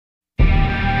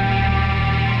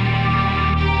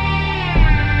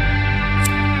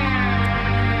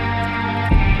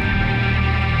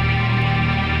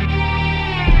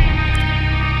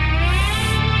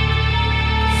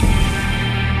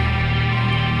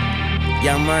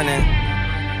Young Money.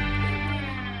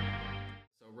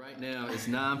 So right now it's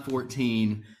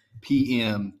 9:14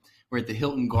 p.m. We're at the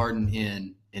Hilton Garden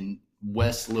Inn in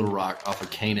West Little Rock off of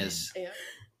Canis. Yeah.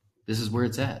 This is where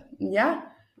it's at. Yeah,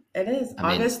 it is.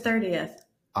 August 30th.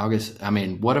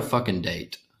 What a fucking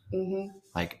date. Mm-hmm.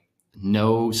 Like,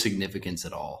 no significance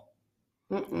at all.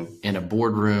 Mm-mm. In a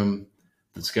boardroom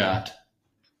that's got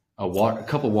a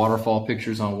couple waterfall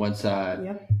pictures on one side,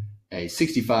 Yep. a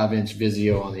 65-inch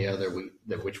Vizio on the other,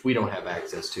 which we don't have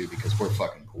access to because we're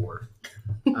fucking poor.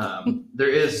 There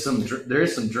is some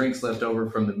drinks left over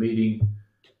from the meeting.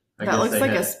 That looks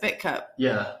like a spit cup.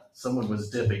 Yeah, someone was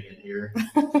dipping in here,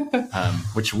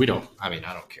 which we don't. I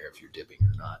don't care if you're dipping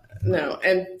or not. No,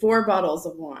 and 4 bottles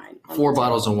of wine. 4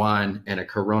 bottles of wine and a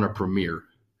Corona Premier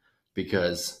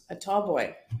because a tall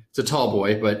boy. it's a tall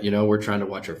boy, but we're trying to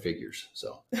watch our figures.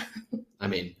 So,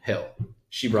 hell,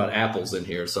 she brought apples in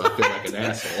here, so I feel like an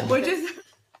asshole.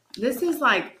 This is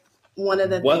like one of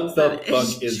the What things the that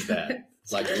fuck is that?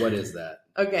 Like, what is that?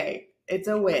 Okay, it's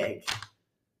a wig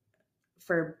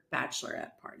for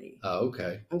bachelorette party. Oh,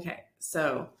 okay. Okay,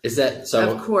 so Is that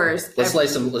so? of course. Let's lay.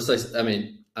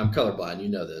 I'm colorblind. You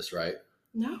know this, right?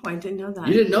 No, I didn't know that.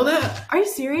 You didn't know that? Are you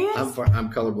serious?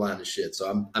 I'm colorblind as shit,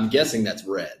 so I'm guessing that's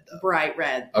red, though. Bright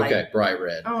red. Okay, bright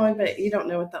red. Oh, I bet you don't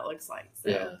know what that looks like. So.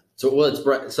 Yeah. So it's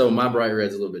bright. So my bright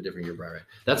red's a little bit different. Your bright red.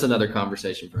 That's another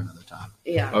conversation for another time.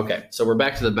 Yeah. Okay. So we're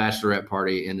back to the bachelorette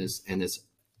party in this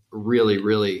really,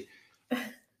 really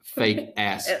fake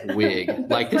ass wig.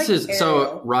 Like this like is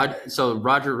so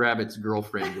Roger Rabbit's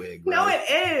girlfriend wig. Right? No, it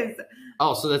is.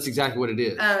 Oh, so that's exactly what it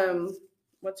is.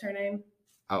 What's her name?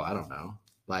 Oh, I don't know.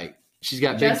 Like she's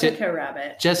got Jessica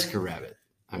Rabbit. Jessica Rabbit.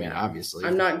 Yeah. Obviously.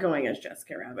 I'm not going as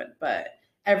Jessica Rabbit, but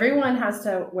everyone has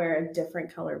to wear a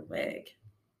different colored wig.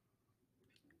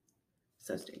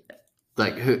 So stupid.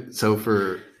 Like who? So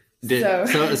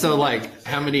like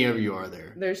how many of you are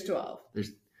there? There's 12.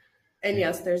 And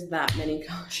yes, there's that many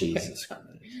colors. Jesus Christ.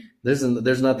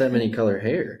 There's not that many color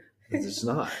hair. There's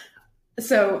not.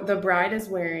 So the bride is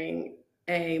wearing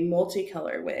a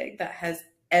multicolored wig that has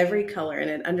every color in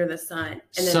it under the sun.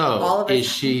 And then is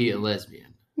she a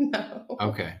lesbian? No.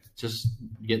 Okay. Just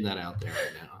getting that out there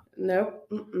right now. Nope.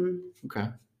 Mm-mm. Okay.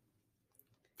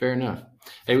 Fair enough.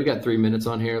 Hey, we got 3 minutes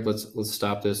on here. Let's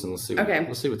stop this and let's see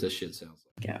what this shit sounds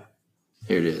like. Yeah.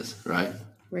 Here it is, right?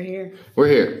 We're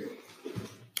here.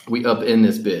 We up in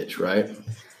this bitch, right?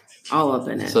 All up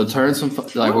in it. So turn some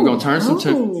we're gonna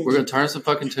turn some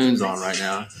fucking tunes on right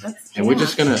now, we're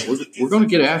just gonna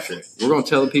get after it. We're gonna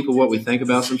tell the people what we think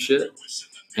about some shit,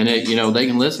 and they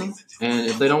can listen. And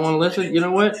if they don't want to listen, you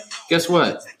know what? Guess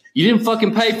what? You didn't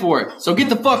fucking pay for it, so get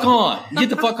the fuck on, get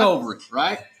the fuck over it,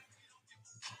 right?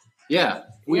 Yeah,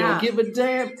 we don't give a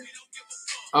damn.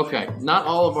 Okay, not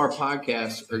all of our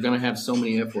podcasts are gonna have so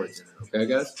many F words in it. Okay,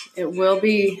 guys? It will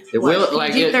be. It will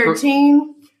like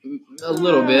PG-13. A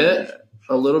little bit,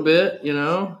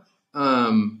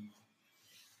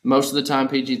 most of the time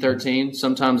PG-13,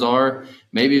 sometimes R,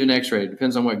 maybe even X-rated.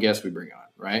 Depends on what guests we bring on,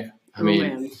 right?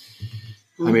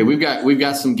 We've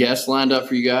got some guests lined up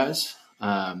for you guys.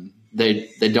 They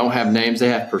don't have names; they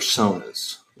have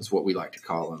personas, is what we like to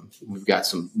call them. We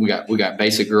got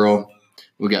basic girl,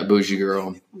 we got bougie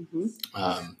girl. Mm-hmm.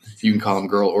 You can call them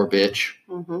girl or bitch,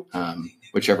 mm-hmm.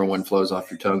 Whichever one flows off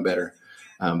your tongue better.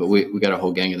 But we got a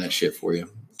whole gang of that shit for you.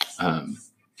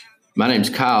 My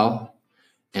name's Kyle,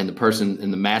 and the person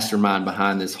in the mastermind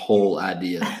behind this whole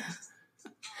idea,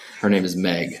 her name is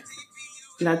Meg.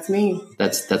 That's me.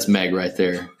 That's Meg right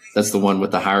there. That's the one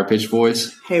with the higher pitched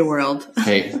voice. Hey, world.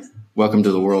 Hey, welcome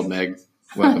to the world, Meg.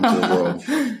 Welcome to the world.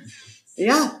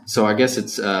 Yeah. So I guess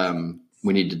it's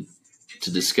we need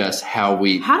to discuss how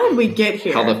did we get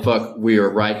here? How the fuck we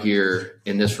are right here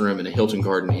in this room in the Hilton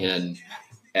Garden Inn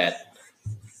at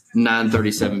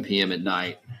 9:37 p.m. at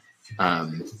night. I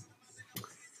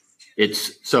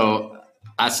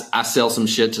sell some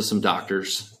shit to some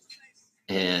doctors,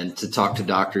 and to talk to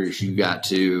doctors, you got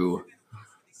to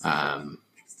buy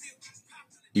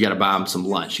them some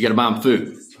lunch. You got to buy them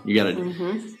food. You got to.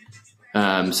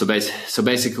 Mm-hmm. So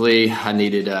basically, I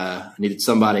needed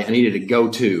somebody. I needed a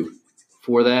go-to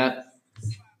for that,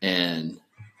 and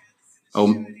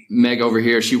Meg over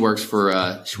here, she works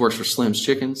for Slim's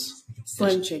Chickens.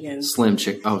 Slim Chicken. Slim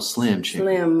Chicken. Oh, Slim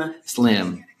Chicken.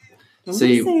 Slim. I'm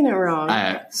saying it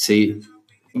wrong. See,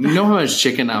 you know how much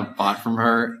chicken I've bought from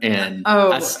her, and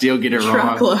I still get it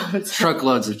wrong.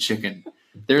 Truckloads of chicken.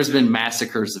 There's been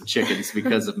massacres of chickens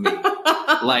because of me.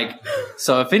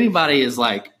 So if anybody is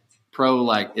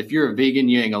if you're a vegan,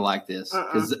 you ain't gonna like this.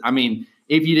 Because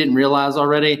if you didn't realize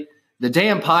already, the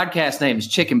damn podcast name is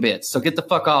Chicken Bits. So get the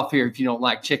fuck off here if you don't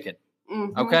like chicken.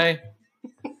 Mm-hmm. Okay?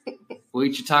 We'll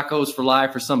eat your tacos for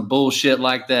life or some bullshit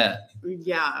like that.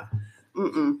 Yeah.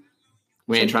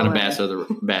 We ain't trying to bash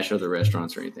other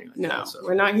restaurants or anything like that. No, so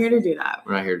we're not here to do that.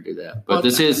 We're not here to do that. But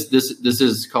this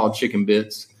is called Chicken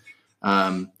Bits.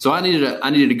 So I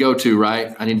needed to go to,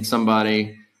 right? I needed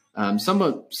somebody.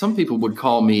 Some people would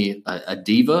call me a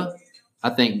diva.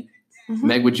 I think,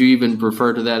 Meg, would you even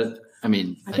refer to that? I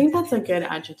mean, I think that's a good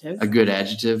adjective. A good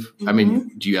adjective. I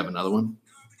mean, do you have another one?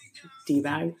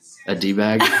 D-bag. A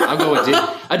D-bag? I'll go with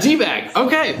a D-bag.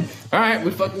 Okay. All right.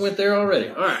 We fucking went there already.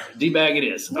 All right. D-bag it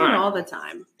is. Not all the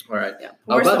time. All right. Yeah.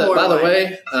 By the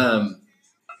way,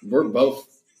 we're both,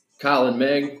 Kyle and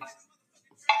Meg,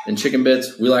 and Chicken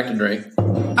Bits, we like to drink.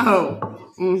 Oh.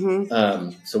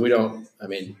 So we don't,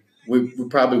 we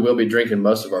probably will be drinking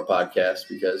most of our podcasts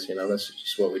because, that's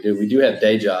just what we do. We do have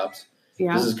day jobs.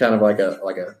 Yeah. This is kind of like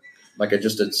a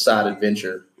just a side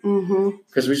adventure.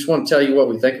 Because we just want to tell you what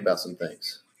we think about some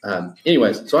things.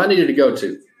 Anyways, so I needed to go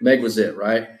to. Meg was it,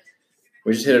 right?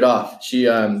 We just hit it off. She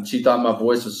thought my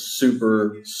voice was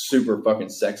super, super fucking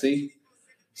sexy.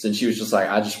 Since she was just like,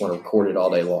 I just want to record it all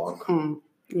day long.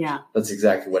 Yeah. That's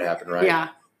exactly what happened, right? Yeah.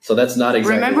 So that's not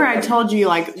exactly. Remember, I told you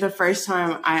like the first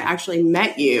time I actually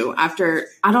met you after,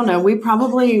 I don't know, we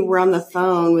probably were on the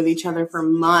phone with each other for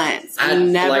months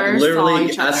and never saw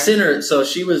each other. I sent her. So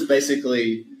she was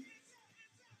basically,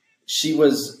 she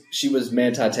was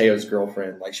Manti Te'o's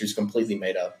girlfriend. Like she was completely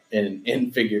made up in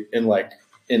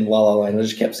La La Land. I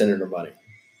just kept sending her money.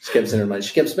 She kept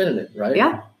spending it, right?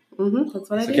 Yeah. That's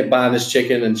what I did. I kept buying this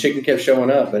chicken, and chicken kept showing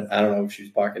up, but I don't know if she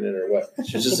was pocketing it or what.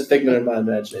 She was just a figment of my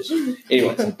imagination.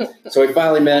 Anyways, so we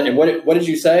finally met, and what did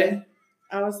you say?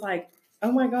 I was like,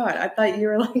 oh my God, I thought you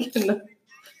were like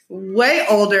way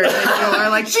older than you are.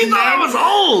 Like she thought I was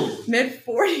old.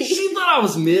 Mid-40s. She thought I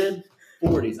was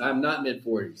mid-40s. I'm not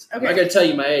mid-40s. Okay. I'm not going to tell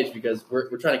you my age because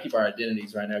we're trying to keep our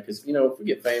identities right now because, if we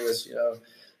get famous,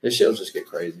 this shit'll just get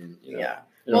crazy. Yeah.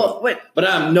 Well, but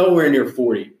I'm nowhere near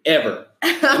 40 ever.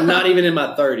 I'm not even in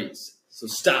my 30s. So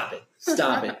stop it.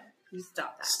 Stop it. You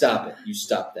stop that. Stop it. You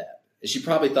stop that. And she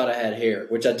probably thought I had hair,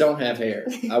 which I don't have hair.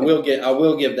 I will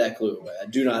give that clue away. I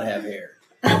do not have hair.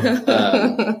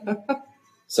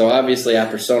 So obviously I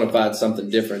personified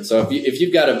something different. So if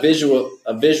you've got a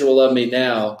visual of me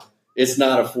now, it's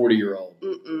not a 40-year-old.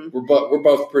 We're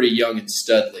both pretty young and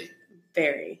studly.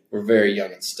 Very. We're very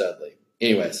young and studly.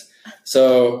 Anyways,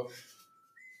 so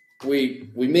we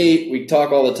meet, we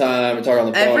talk all the time, we talk on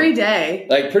the phone. Every day.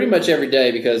 Like pretty much every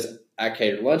day because I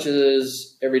cater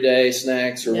lunches every day,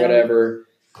 snacks or whatever.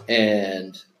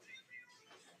 And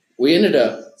we ended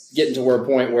up getting to a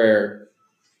point where,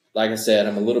 like I said,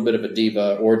 I'm a little bit of a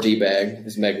diva or D-bag,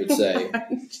 as Meg would say.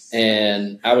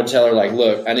 And I would tell her, like,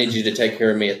 look, I need you to take care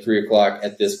of me at 3 o'clock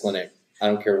at this clinic. I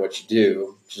don't care what you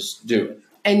do. Just do it.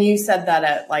 And you said that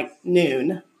at like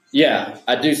noon. Yeah,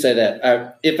 I do say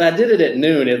that. If I did it at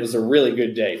noon, it was a really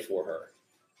good day for her.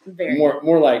 Very.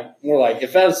 More like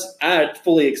if I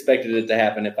fully expected it to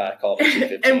happen if I called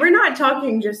it 2:15. And we're not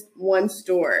talking just one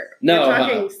store. No, we're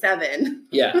talking 7.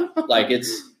 Yeah, like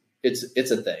it's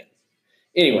a thing.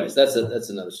 Anyways, that's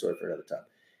another story for another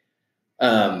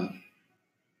time.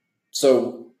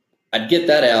 So I'd get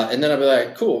that out, and then I'd be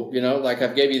like, cool, like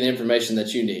I've gave you the information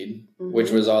that you need, which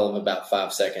was all of about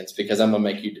 5 seconds, because I'm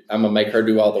gonna make her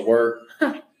do all the work,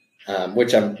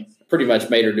 which I'm pretty much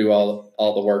made her do all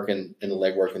the work and the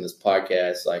legwork in this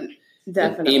podcast, like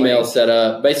definitely email set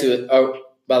up. Basically, oh,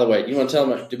 by the way, you want to tell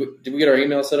them? Did we get our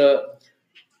email set up?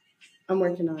 I'm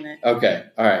working on it. Okay,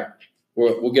 all right.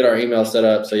 We'll get our email set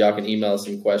up so y'all can email us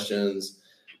some questions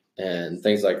and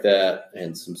things like that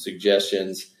and some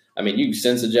suggestions. I mean, you can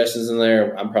send suggestions in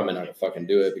there. I'm probably not gonna fucking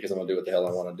do it because I'm gonna do what the hell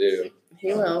I want to do.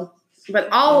 He will, but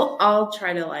I'll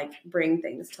try to like bring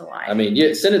things to life. I mean,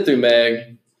 yeah, send it through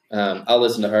Meg. I'll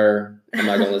listen to her. I'm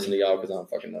not gonna listen to y'all because I don't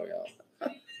fucking know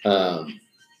y'all.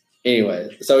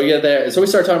 Anyway, so we get there. So we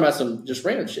start talking about some just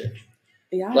random shit.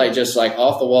 Yeah, like just like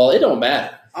off the wall. It don't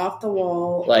matter. Off the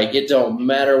wall. Like it don't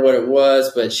matter what it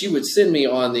was, but she would send me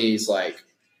on these like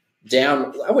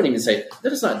down. I wouldn't even say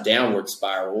that it's not downward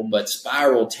spiral, but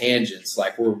spiral tangents.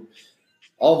 Like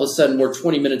all of a sudden we're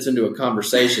 20 minutes into a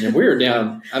conversation and we're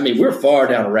down. I mean, we're far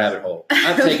down a rabbit hole.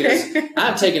 I've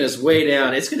taken us way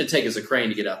down. It's going to take us a crane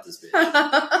to get out this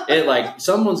bitch.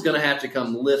 Someone's going to have to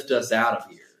come lift us out of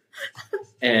here.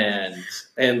 And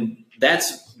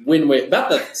that's when about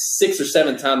the 6th or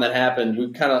 7th time that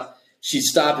happened, she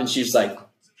stopped and she's like,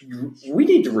 we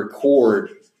need to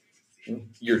record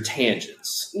your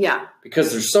tangents. Yeah.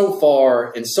 Because they're so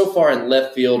far in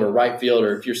left field or right field,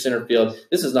 or if you're center field.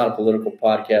 This is not a political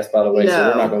podcast, by the way, so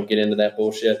we're not going to get into that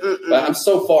bullshit. But I'm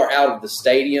so far out of the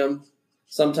stadium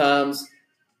sometimes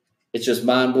It's just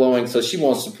mind blowing. So she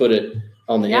wants to put it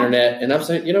on the internet, and I'm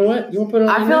saying, you know what? You want to put it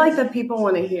on? I feel like the people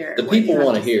want to hear. The people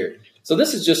want to hear. So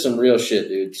this is just some real shit,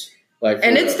 dudes. Like,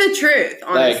 and it's the truth,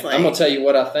 honestly. Like, I'm gonna tell you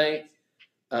what I think.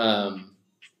 I'm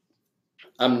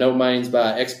no means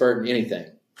by expert in anything,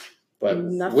 but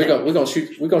we're gonna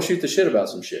shoot the shit about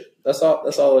some shit. That's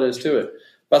all it is to it.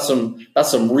 About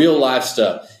some real life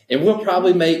stuff, and we'll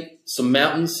probably make some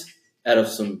mountains out of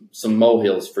some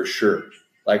molehills for sure.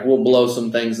 Like, we'll blow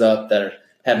some things up that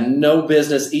have no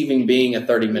business even being a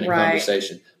 30-minute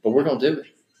conversation, but we're gonna do it.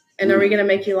 And are we gonna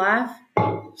make you laugh?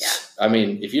 Yeah. I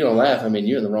mean, if you don't laugh, I mean,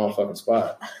 you're in the wrong fucking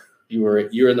spot. You're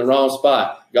in the wrong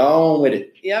spot. Go on with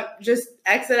it. Yep. Just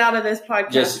exit out of this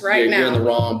podcast now. You're in the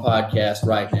wrong podcast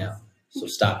right now. So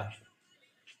stop it.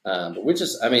 But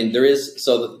there is,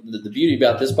 so the beauty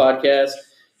about this podcast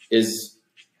is,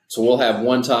 so we'll have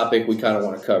one topic we kind of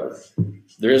want to cover.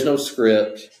 There is no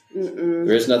script. Mm-mm.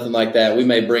 There is nothing like that. We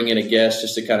may bring in a guest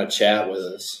just to kind of chat with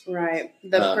us. Right.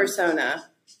 The persona.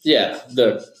 Yeah.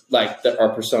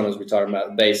 Our personas we're talking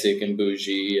about, basic and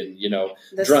bougie and,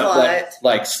 the drunk, slut.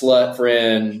 like slut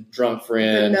friend, drunk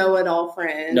friend. The know-it-all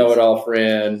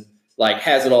friend. Like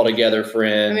has it all together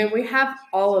friend. I mean, we have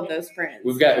all of those friends.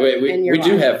 We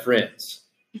do have friends,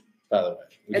 by the way.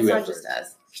 It's not just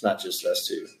us. It's not just us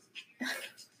too.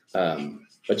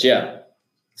 But yeah,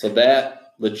 so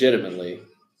that legitimately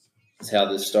is how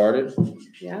this started.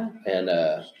 Yeah. And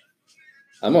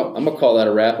I'm gonna call that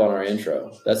a wrap on our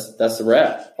intro. That's the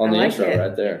wrap on the intro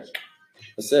right there.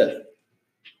 That's it.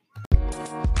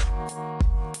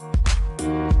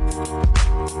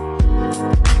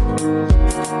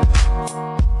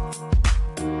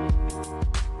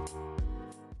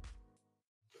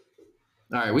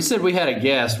 All right, we said we had a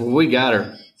guest. Well, we got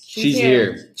her. She's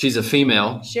here. She's a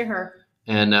female. Her.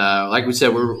 And like we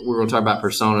said, we're going to talk about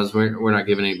personas. We're not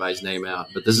giving anybody's name out,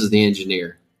 but this is the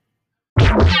engineer.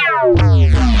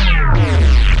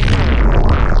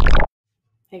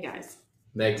 Hey, guys.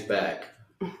 Meg's back.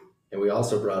 And we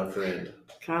also brought a friend.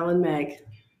 Kyle and Meg.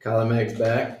 Kyle and Meg's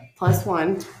back. Plus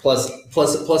one.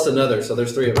 Plus another. So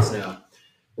there's three of us now.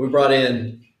 We brought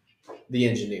in the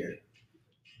engineer.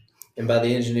 And by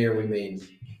the engineer, we mean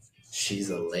she's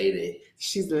a lady.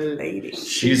 She's a lady.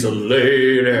 She's a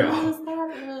lady.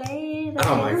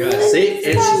 Oh my God. See?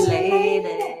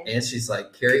 And she's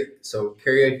like,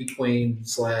 karaoke queen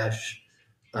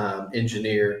 /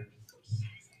 engineer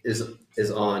is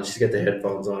on. She's got the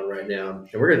headphones on right now.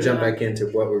 And we're going to jump back into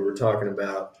what we were talking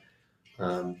about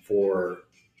for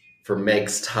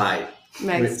Meg's type.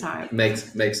 Meg's type.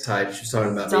 Meg's type. She's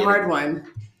talking about it's a hard one.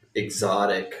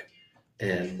 Exotic.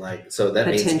 And so that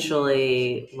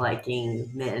potentially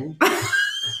liking men.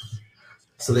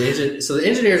 So the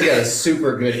engineer's got a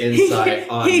super good insight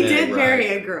on he men, did marry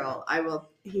a girl.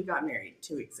 He got married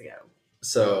 2 weeks ago.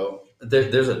 So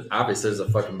there's a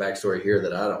fucking backstory here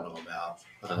that I don't know about.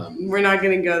 We're not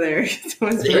going to go there. So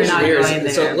let me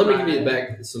give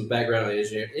you some background on the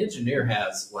engineer. The engineer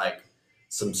has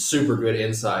some super good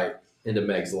insight into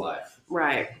Meg's life.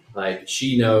 Right.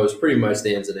 She knows pretty much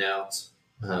the ins and outs.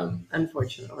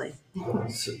 Unfortunately.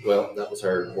 Well, that was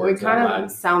her word. We kind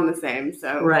of sound the same,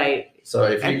 so right. So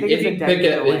if you can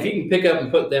pick up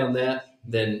and put down that,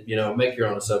 then make your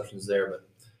own assumptions there. But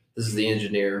this is the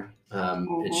engineer,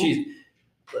 and she's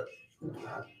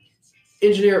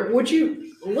engineer.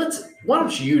 Why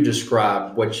don't you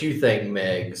describe what you think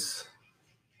Meg's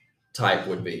type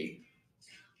would be?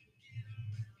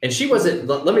 And she wasn't.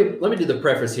 Let me do the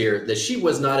preface here that she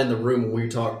was not in the room when we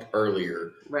talked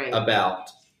earlier about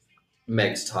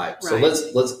Meg's type. Right. So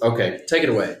let's take it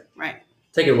away. Right.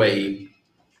 Take it away, Eve.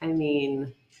 I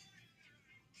mean,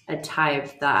 a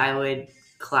type that I would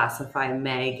classify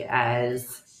Meg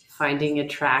as finding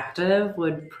attractive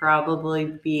would probably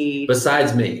be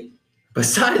besides me. You're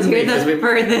the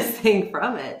furthest thing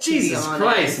from it. Jesus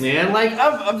Christ, man!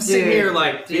 I'm sitting here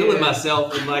feeling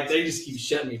myself, and they just keep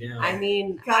shutting me down. I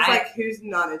mean, who's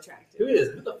not attractive?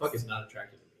 Who the fuck is not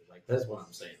attractive to me? That's what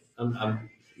I'm saying. I'm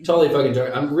totally fucking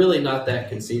joking. I'm really not that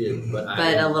conceited, but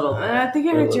a little bit. I think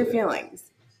it hurts your feelings.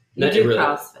 You do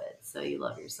CrossFit, so you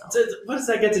love yourself. What does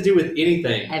that get to do with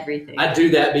anything? Everything. I do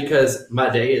that because my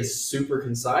day is super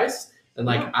concise, and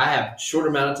I have short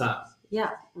amount of time.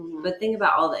 Yeah, but think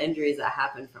about all the injuries that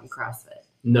happen from CrossFit.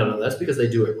 No, that's because they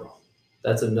do it wrong.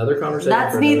 That's another conversation.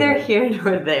 That's neither here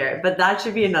nor there, but that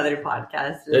should be another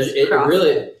podcast.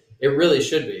 It really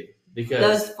should be, because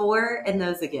those for and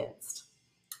those against.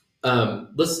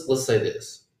 Let's say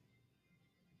this.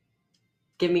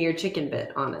 Give me your chicken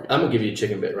bit on it. I'm gonna give you a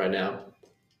chicken bit right now.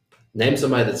 Name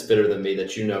somebody that's fitter than me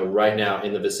that you know right now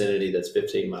in the vicinity that's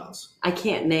 15 miles. I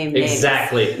can't name names.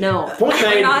 Exactly. No. Point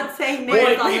I'm made. not saying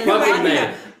names on this Fucking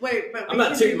name. Wait, but I'm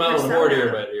not tooting my own horn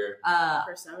here, but here.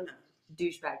 Persona.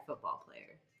 Douchebag football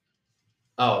player.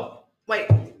 Oh. Wait.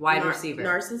 Wide receiver.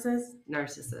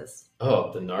 Narcissist.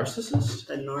 Oh, the narcissist?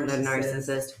 The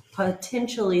narcissist.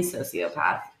 Potentially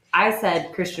sociopath. I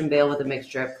said Christian Bale with a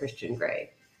mixture of Christian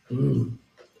Grey.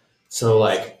 So,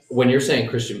 like, when you're saying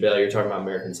Christian Bale, you're talking about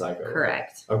American Psycho.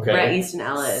 Correct. Right? Okay. Bret Easton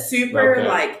Ellis. Super,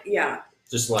 like, yeah.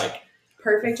 Just like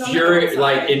perfect.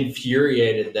 Like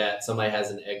infuriated that somebody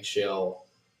has an eggshell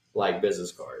like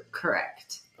business card.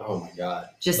 Correct. Oh my god!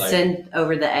 Just like, sent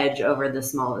over the edge over the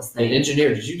smallest thing. An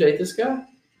engineer. Did you date this guy?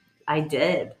 I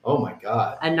did. Oh my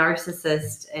god! A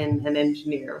narcissist and an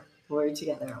engineer were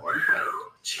together at one point.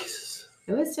 Jesus.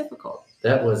 It was difficult.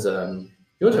 That was you want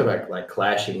to talk about like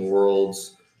clashing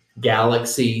worlds,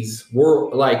 galaxies,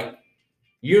 like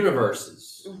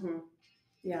universes. Mm-hmm.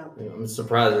 Yeah. I'm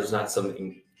surprised there's not some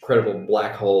incredible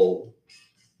black hole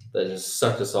that just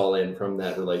sucked us all in from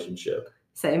that relationship.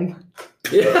 Same.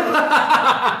 Yeah.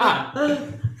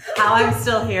 How I'm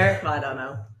still here, I don't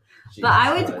know. Jesus but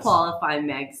I would Christ. Qualify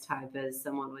Meg's type as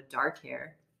someone with dark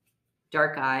hair,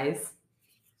 dark eyes,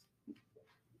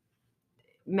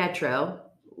 metro,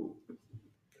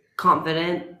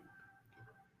 confident.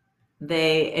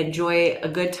 They enjoy a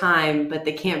good time, but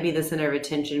they can't be the center of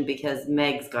attention because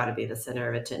Meg's got to be the center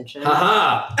of attention.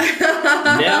 Aha!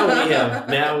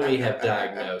 Now we have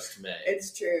diagnosed Meg.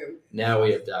 It's true. Now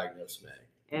we have diagnosed Meg.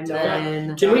 And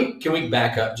then can we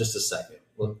back up just a second?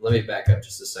 Let me back up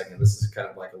just a second. This is kind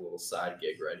of like a little side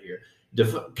gig right here.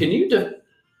 Can you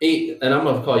E? And I'm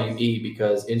gonna call you E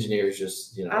because engineers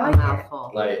just I like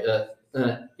mouthful. Like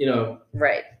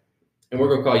right. And we're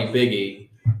gonna call you Big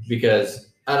E because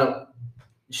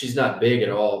she's not big at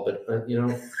all, but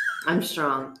I'm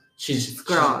strong. She's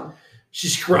strong.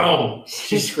 She's strong.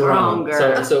 She's strong.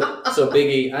 Girl. So Big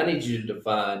E, I need you to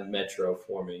define Metro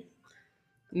for me.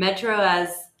 Metro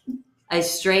as a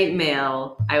straight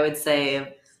male, I would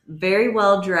say very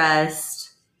well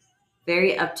dressed,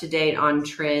 very up to date on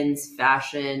trends,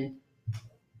 fashion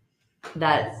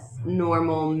that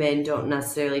normal men don't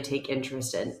necessarily take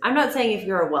interest in. I'm not saying if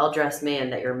you're a well dressed man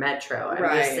that you're Metro. I'm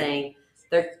just saying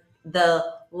the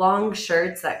long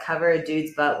shirts that cover a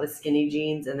dude's butt with skinny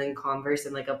jeans and then Converse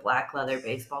and like a black leather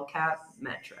baseball cap,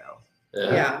 Metro.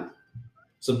 Yeah.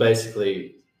 So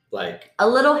basically, like a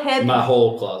little hip. My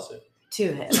whole closet.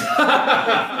 Too hip. I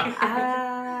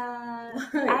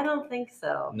don't think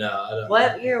so. No, I don't.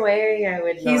 What you're wearing, I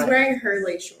would. He's wearing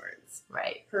Hurley shorts.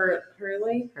 Right.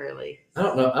 Hurley. I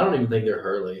don't know. I don't even think they're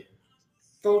Hurley.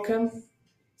 Volcom.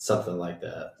 Something like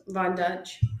that. Von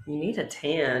Dutch. You need a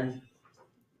tan.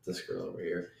 This girl over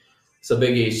here. So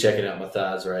Big E's checking out my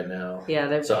thighs right now. Yeah,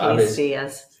 they're pasty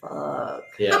as fuck.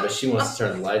 Yeah, but she wants to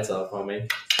turn the lights off on me.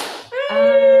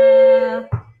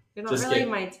 You're not really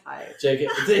my type. Jake,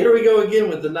 here we go again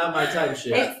with the not my type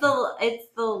shit. It's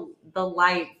the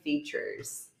light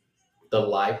features. The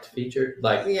light feature?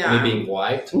 Like me being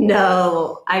white?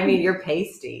 No. I mean, you're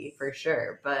pasty for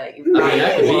sure, but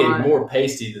I could be more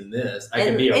pasty than this. I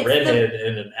could be a redhead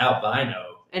and an albino.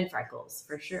 And freckles,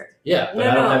 for sure. Yeah, but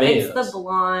I don't have any of those. It's the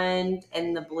blonde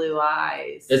and the blue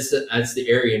eyes. It's the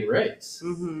Aryan race.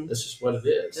 Mm-hmm. That's just what it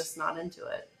is. Just not into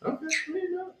it. Okay.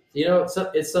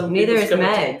 It's some. Neither is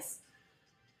Meg's.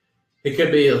 It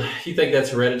could be. You think that's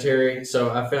hereditary?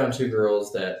 So I found two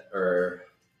girls that are,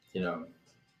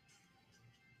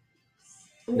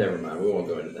 Never mind. We won't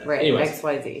go into that. Right. Anyways,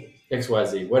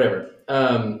 XYZ. Whatever.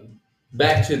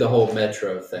 Back to the whole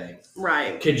Metro thing.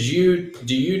 Right. Do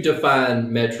you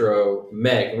define Metro,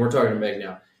 Meg, and we're talking to Meg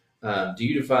now, do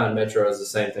you define Metro as the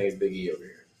same thing as Big E over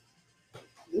here?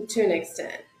 To an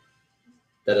extent.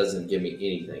 That doesn't give me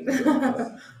anything.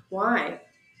 Why?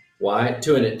 Why?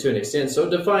 To an extent. So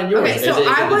define yours. Okay, so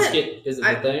is it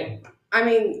the thing? I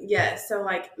mean, yes. So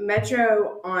like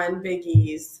Metro on Big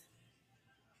E's,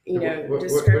 description. What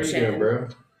are you doing, bro?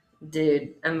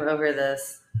 Dude, I'm over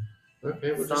this.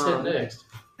 Okay, we'll just hit next.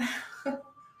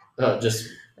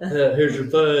 Here's your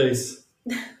face.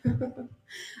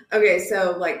 Okay,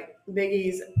 so like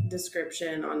Biggie's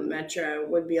description on Metro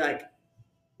would be like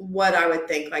what I would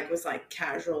think like was like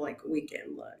casual, like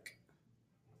weekend look.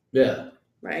 Yeah.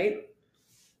 Right?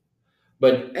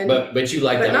 But you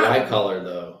like that white collar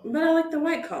though. But I like the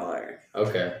white collar.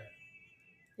 Okay.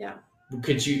 Yeah.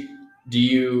 Do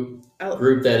you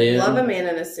group that in? Love a man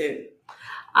in a suit.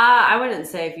 I wouldn't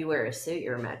say if you wear a suit,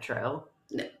 you're Metro.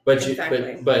 No, but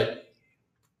exactly.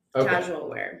 Okay. Casual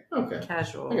wear. Okay.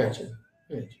 Casual. I got you.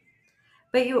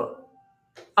 But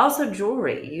Also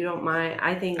jewelry. You don't mind.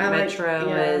 I think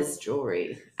Metro is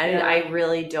jewelry. I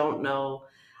really don't know.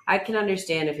 I can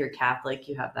understand if you're Catholic,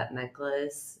 you have that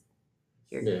necklace.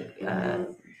 Your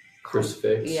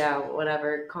crucifix.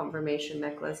 Whatever, confirmation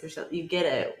necklace or something. You get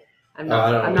it. I'm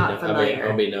not familiar.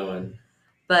 I'll be knowing.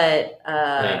 But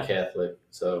I ain't Catholic,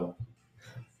 so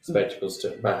spectacles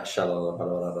or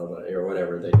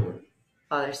whatever they do.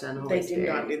 Father, Son, Holy Spirit. They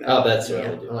do not do that. Oh, that's what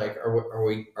they do. Like,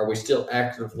 are we still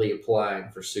actively applying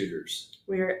for suitors?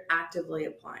 We are actively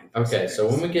applying. Okay, so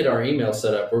when we get our email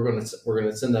set up, we're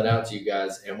gonna send that out to you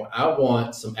guys, and I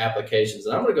want some applications,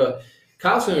 and I'm gonna go.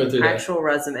 Kyle's gonna go through actual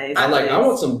resumes. I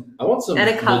want some, and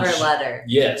a cover letter.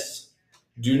 Yes,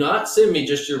 do not send me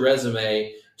just your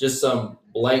resume, just some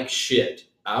blank shit.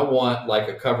 I want like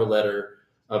a cover letter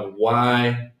of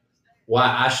why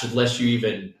I should let you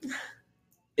even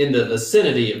in the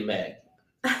vicinity of Meg.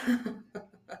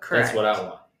 Correct. That's what I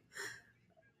want.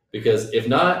 Because if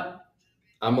not,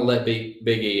 I'm gonna let Big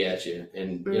E at you.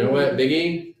 And you know what, Big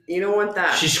E? You don't want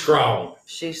that. She's strong.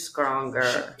 She's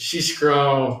stronger. She's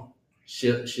strong.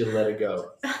 She'll let it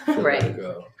go. Right. Let it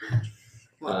go.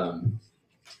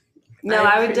 No,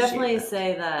 I would definitely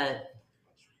say that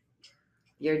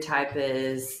your type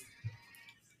is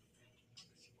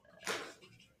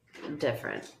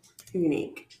different.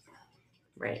 Unique.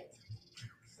 Right.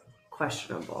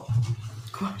 Questionable.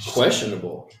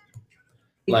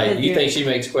 Like, you think she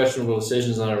makes questionable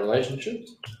decisions on her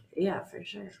relationships? Yeah, for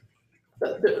sure.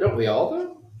 Don't we all,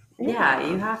 though? Yeah,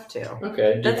 you have to.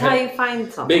 Okay. That's how you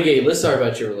find someone. Big E, let's talk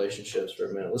about your relationships for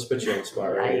a minute. Let's put you on the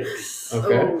spot right here.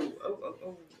 Okay.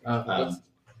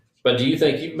 But do you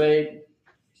think you've made...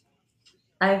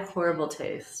 I have horrible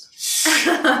taste.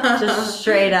 Just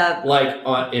straight up. Like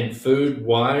in food,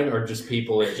 wine, or just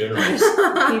people in general?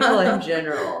 People in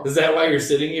general. Is that why you're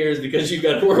sitting here? Is because you've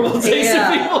got horrible taste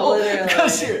in people? Literally.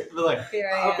 Because you're like,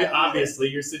 obviously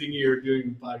you're sitting here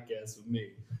doing a podcast with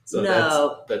me. So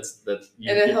no. that's in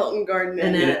a Hilton Garden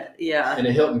Inn. In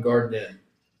a Hilton Garden Inn.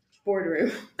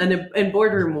 Boardroom. And in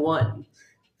boardroom 1.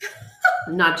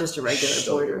 Not just a regular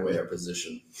boardroom. Away our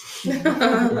position. People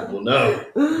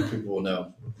will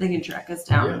know. They can track us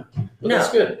down. Yeah. No,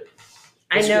 that's good.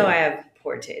 I know I have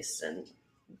poor taste in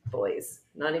boys.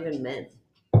 Not even men.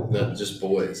 No, just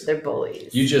boys. They're boys.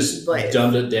 You just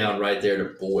dumbed it down right there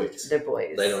to boys. They're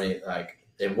boys. They don't even like.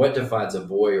 And what defines a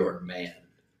boy or a man?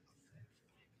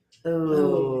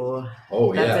 Ooh.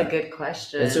 Oh, yeah. That's a good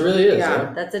question. It really is.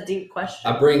 Yeah. That's a deep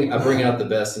question. I bring out the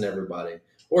best in everybody.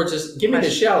 Or just give me the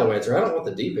shallow answer. I don't want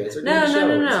the deep answer.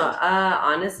 No.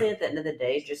 Honestly, at the end of the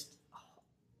day, just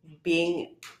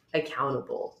being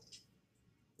accountable.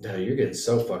 No, you're getting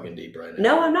so fucking deep right now.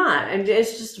 No, I'm not.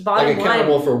 It's just bottom line.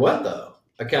 Accountable for what, though?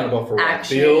 Accountable for what?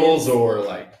 Bills or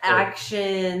like...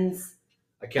 actions.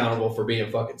 Accountable for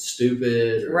being fucking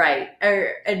stupid. Right.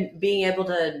 And being able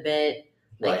to admit,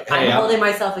 like, hey, I'm holding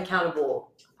myself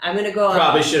accountable. I'm going to go...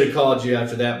 Probably should have called you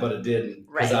after that, but it didn't.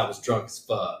 Because I was drunk as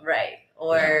fuck. Right.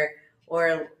 Or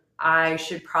I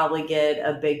should probably get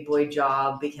a big boy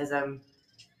job because I'm,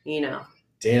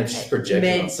 Damn, she's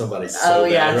projecting on somebody so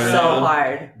bad right so now.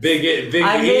 Hard. Big E is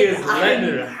letting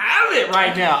her have it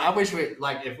right now. I wish we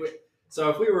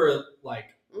if we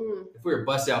were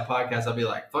Bust Out Podcast, I'd be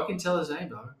like, fucking tell his name,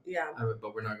 dog. Yeah.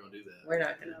 But we're not gonna do that.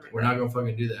 We're not gonna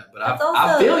fucking do that. But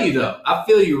I feel you though. I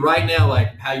feel you right now,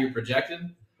 like how you're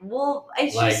projecting. Well,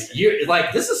 it's like just you're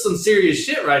like this is some serious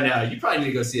shit right now. You probably need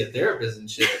to go see a therapist and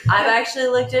shit. I've actually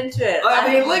looked into it.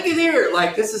 I mean, look at here.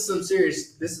 Like this is some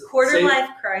serious. This is quarter-life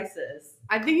crisis.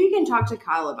 I think you can talk to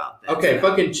Kyle about this. Okay,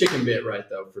 fucking chicken bit right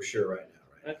though for sure right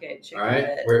now. Right? Okay, chicken all right,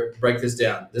 bit. We're break this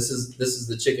down. This is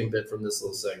the chicken bit from this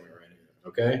little segment right here.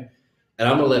 Okay, and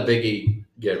I'm gonna let Big E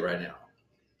get it right now.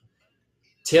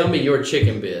 Tell me your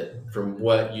chicken bit from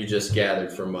what you just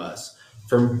gathered from us,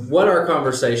 from what our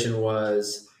conversation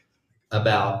was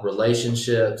about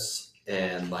relationships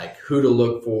and like who to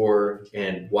look for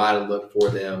and why to look for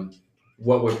them.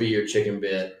 What would be your chicken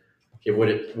bit? Would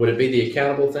it be the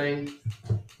accountable thing?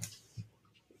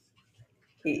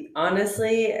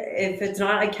 Honestly, if it's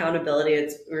not accountability,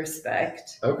 it's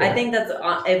respect. Okay. I think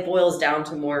it boils down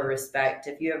to more respect.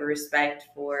 If you have respect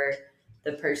for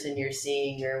the person you're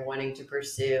seeing or wanting to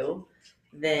pursue,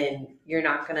 then you're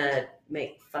not gonna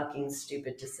make fucking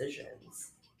stupid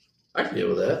decisions. I can deal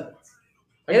with that.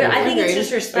 I think it's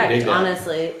just respect,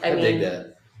 honestly. I mean, dig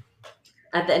that.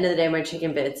 At the end of the day, my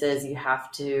chicken bit says you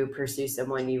have to pursue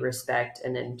someone you respect,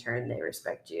 and in turn, they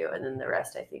respect you, and then the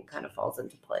rest, I think, kind of falls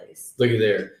into place. Look at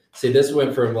there. See, this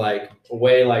went from like a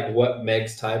way like what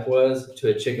Meg's type was to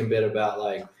a chicken bit about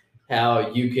like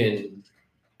how you can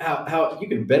how you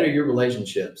can better your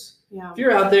relationships. Yeah. If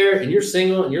you're out there and you're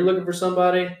single and you're looking for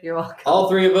somebody, You're welcome. all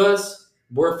three of us,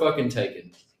 we're fucking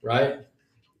taken, right?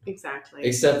 Exactly.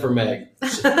 Except for Meg.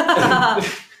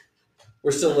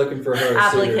 We're still looking for her.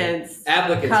 Applicants.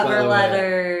 Applicants. Cover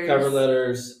letters. Cover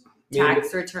letters.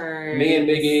 Tax returns. Me and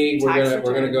Big E, we're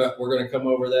gonna come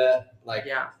over that like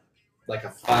a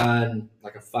fine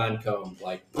comb.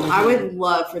 Like I would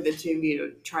love for the two of you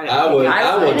to try to.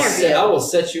 I will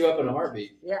set you up in a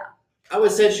heartbeat. Yeah. I'll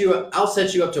set you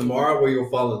up tomorrow where you'll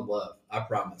fall in love. I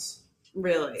promise.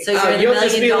 Really? So you'll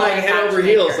just be like head over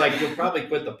heels. Like you'll probably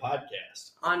quit the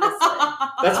podcast. Honestly,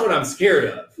 that's what I'm scared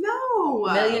of. No.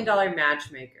 $1 million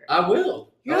matchmaker. I will.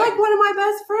 You're like one of my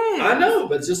best friends. I know,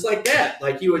 but just like that,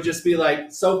 like you would just be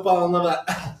like so fall in love.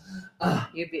 Like,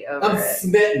 you'd be over I'm it.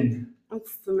 smitten. I'm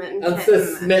smitten. I'm so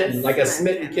smitten, like a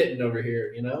smitten kitten over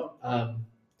here, you know.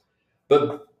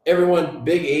 But everyone,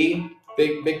 Big E,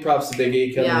 big props to Big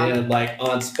E coming in like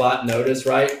on spot notice,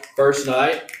 right? First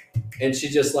night, and she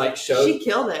just like showed. She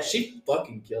killed it. She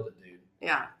fucking killed it, dude.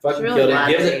 Yeah, fucking really killed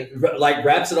it. Gives it like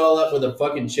wraps it all up with a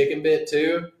fucking chicken bit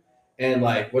too, and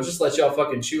like we'll just let y'all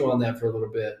fucking chew on that for a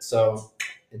little bit. So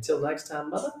until next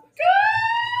time,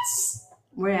 motherfuckers,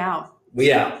 we're out.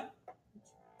 We out.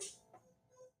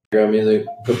 Background music.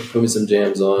 Put me some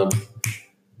jams on.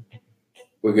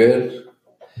 We're good.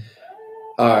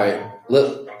 All right.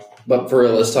 But for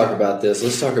real, let's talk about this.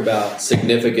 Let's talk about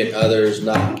significant others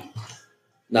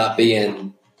not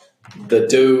being the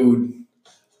dude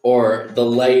or the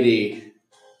lady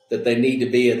that they need to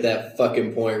be at that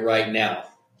fucking point right now.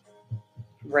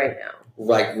 Right now.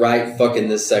 Like right fucking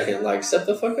this second. Like, step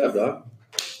the fuck up, dog.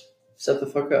 Step the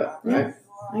fuck up, right?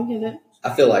 I get it.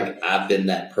 I feel like I've been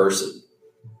that person.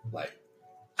 Like,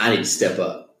 I need to step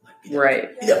up.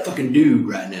 Like, be that fucking dude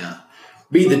right now.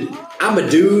 I'm a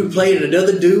dude playing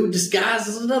another dude disguised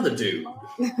as another dude.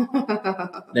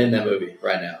 Name that movie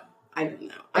right now. I don't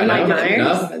know. Mike Myers?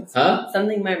 No? Huh?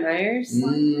 Something Mike Myers?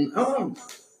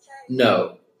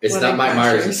 No. It's not Mike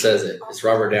Myers that says it. It's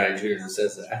Robert Downey Jr. that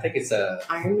says it. I think it's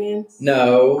Iron Man?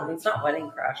 No. It's not Wedding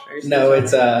Crashers. No,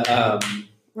 it's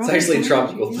it's actually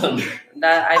Tropical Thunder.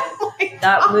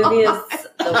 That movie is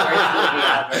the worst movie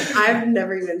ever. I've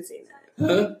never even seen it.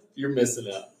 Huh? You're missing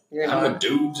out. I'm a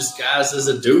dude disguised as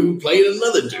a dude playing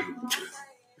another dude.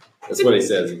 That's what he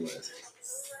says he was.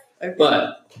 Okay.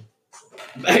 But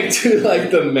back to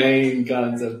like the main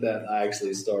concept that I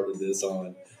actually started this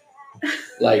on.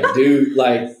 Like, dude,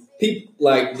 like people,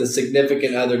 like the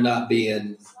significant other not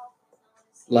being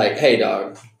like, hey,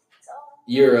 dog,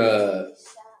 you're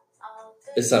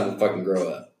it's time to fucking grow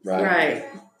up, right? Right.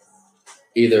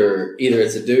 Either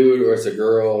it's a dude or it's a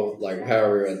girl, like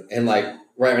however, and like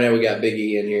right now we got Big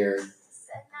E in here,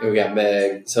 and we got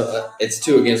Meg, so it's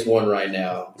 2 against 1 right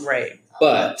now. Right.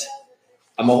 But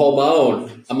I'm gonna hold my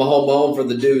own. I'm gonna hold my own for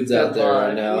the dudes out there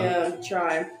right now. Yeah,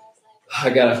 try. I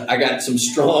got some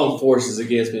strong forces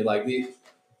against me. Like these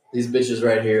bitches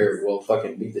right here will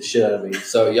fucking beat the shit out of me.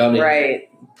 So y'all need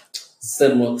to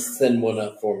send one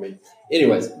up for me.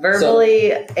 Anyways,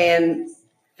 verbally and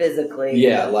physically.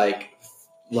 Yeah, like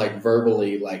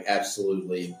verbally, like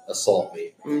absolutely assault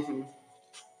me. Mm-hmm.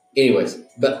 Anyways,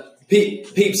 but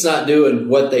peeps not doing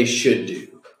what they should do.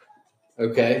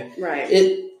 Okay, right.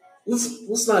 Let's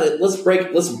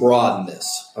broaden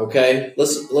this. Okay,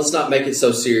 let's not make it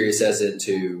so serious as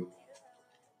into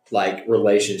like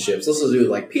relationships. Let's do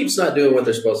like peeps not doing what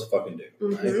they're supposed to fucking do.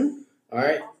 Mm-hmm. Right? All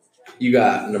right, you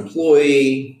got an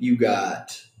employee, you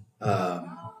got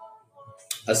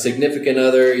a significant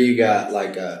other, you got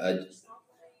like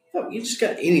you just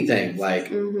got anything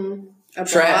like a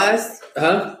boss,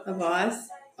 huh?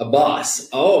 A boss.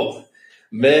 Oh,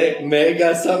 Meg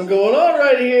got something going on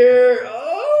right here. Oh,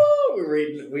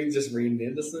 we just reading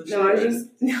into some shit.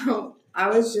 I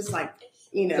was just like,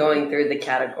 going through the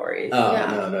categories.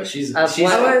 Oh no, she's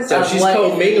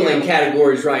co-mingling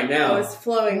categories right now. I was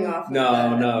flowing off.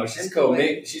 No, she's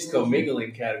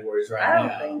co-mingling categories right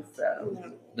now. I don't think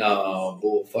so. No,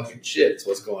 bull fucking shit is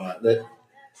what's going on.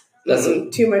 That's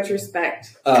too much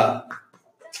respect. I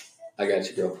got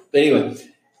you, girl. But anyway,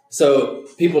 so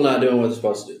people not doing what they're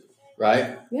supposed to do,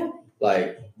 right? Yeah.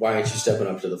 Like, why aren't you stepping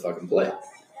up to the fucking plate?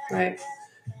 Right.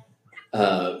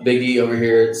 Big E over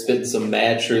here spitting some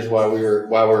mad truth while we're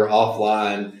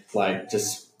offline, like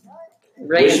just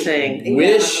ranting.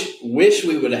 Wish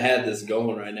we would have had this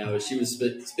going right now. She was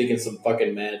speaking some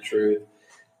fucking mad truth.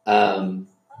 I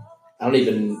don't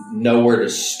even know where to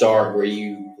start, where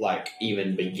you like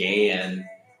even began.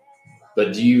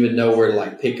 But do you even know where to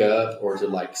like pick up or to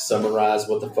like summarize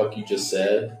what the fuck you just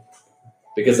said?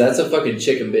 Because that's a fucking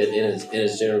chicken bit in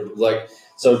his general, like,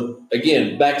 So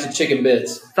again, back to chicken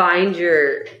bits. Find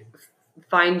your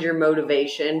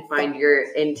motivation, find your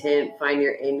intent, find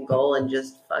your end goal, and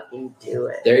just fucking do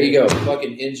it. There you go.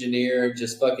 Fucking engineer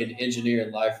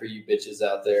life for you bitches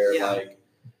out there. Yeah. Like,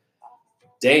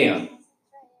 damn.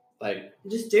 Like,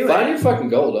 just do it. Find your fucking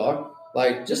goal, dog.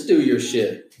 Like, just do your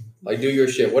shit. Like, do your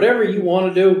shit. Whatever you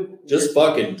want to do, just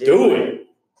fucking do it.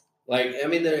 Like, I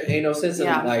mean, there ain't no sense in,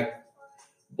 like,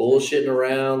 bullshitting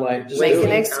around. Like, just making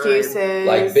excuses.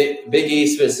 Like, Big E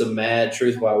spit some mad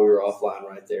truth while we were offline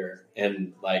right there.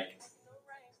 And, like,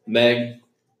 Meg,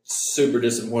 super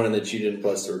disappointed that you didn't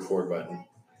press the record button.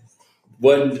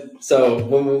 So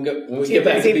when we get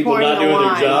back to people not doing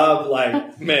their job,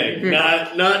 like Meg,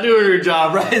 not doing her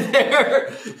job right there.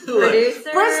 Like, press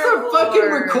the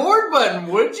fucking record button,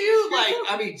 would you? Like,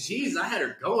 I mean, geez, I had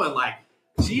her going. Like,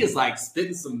 she is like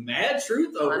spitting some mad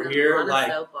truth over here, on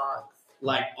like soapbox.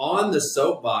 Like on the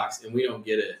soapbox, and we don't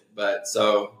get it. But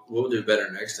so we'll do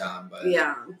better next time. But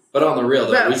but on the real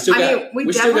though, we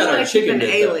still got our chicken an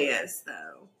alias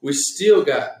though. We still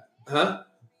got,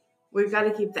 We've got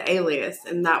to keep the alias,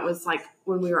 and that was like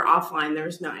when we were offline. There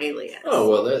was no alias. Oh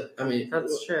well,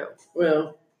 that's true.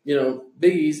 Well, you know,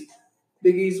 Big E's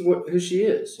who she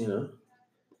is. You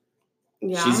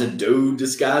know, she's a dude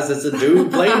disguised as a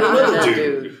dude playing a little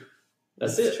dude.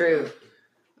 That's it. True.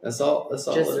 That's all. That's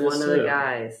all. Just one of the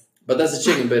guys. But that's a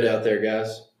chicken bit out there,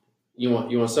 guys. You want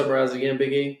to summarize again,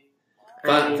 Big E?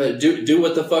 Do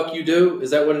what the fuck you do.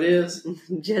 Is that what it is?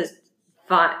 Just.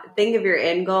 Think of your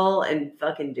end goal and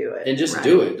fucking do it. And just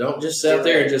do it. Don't just sit out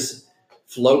there and just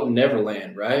float in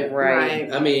Neverland, right? Right.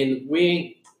 I mean,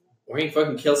 we ain't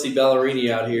fucking Kelsey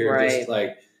Ballerini out here just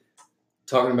like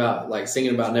talking about like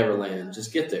singing about Neverland.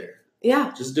 Just get there.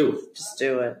 Yeah. Just do it. Just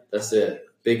do it. That's it.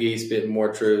 Big E spitting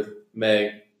more truth.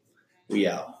 Meg, we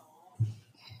out.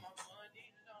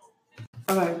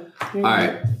 Okay. All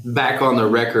right. Back on the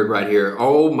record right here.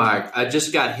 Oh my, I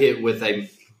just got hit with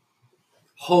a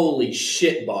holy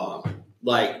shit bomb.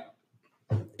 Like,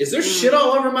 is there shit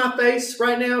all over my face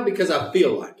right now? Because I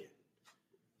feel like it.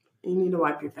 You need to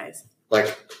wipe your face.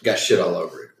 Like, got shit all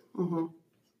over it. Mm-hmm.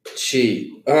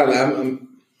 Gee. I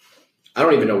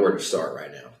don't even know where to start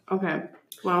right now. Okay.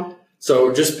 Well.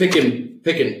 So just picking,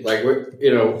 like, we're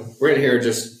in here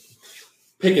just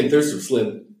picking through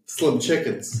some slim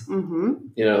chickens. Mm-hmm.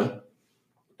 You know,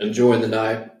 enjoying the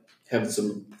night, having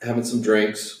some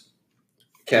drinks.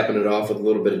 Capping it off with a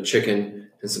little bit of chicken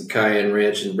and some cayenne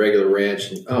ranch and regular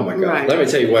ranch. And oh my God. Right. Let me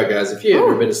tell you what, guys, if you have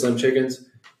ever been to Slim Chickens,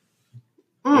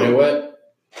 you know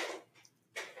what?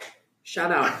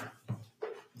 Shout out.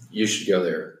 You should go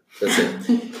there. That's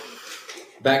it.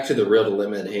 Back to the real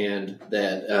dilemma at hand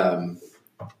that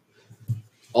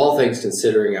all things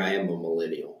considering, I am a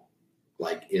millennial.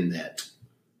 Like in that.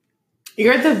 We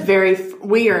are the very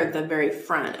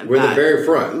front of We're the very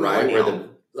front,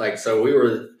 right?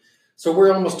 So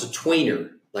we're almost a tweener,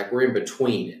 like we're in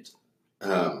between it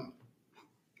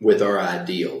with our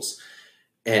ideals.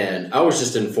 And I was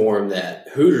just informed that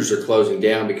Hooters are closing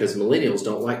down because millennials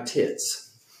don't like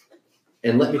tits.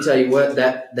 And let me tell you what,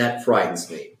 that frightens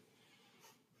me.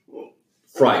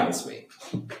 Frightens me.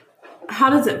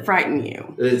 How does it frighten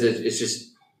you? It's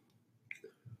just,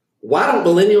 why don't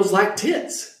millennials like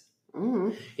tits?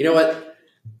 Mm-hmm. You know what?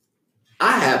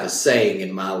 I have a saying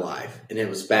in my life, and it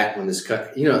was back when this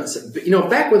country,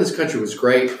 back when this country was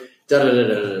great,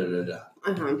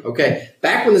 Okay,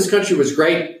 back when this country was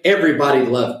great, everybody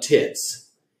loved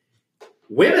tits.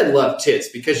 Women love tits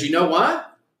because you know why?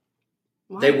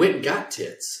 They went and got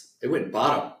tits. They went and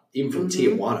bought them, even from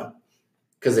Tijuana,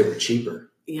 because they were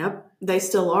cheaper. Yep, they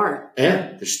still are.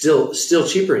 Yeah, they're still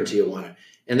cheaper in Tijuana,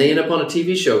 and they end up on a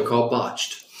TV show called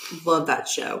Botched. Love that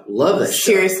show. Love that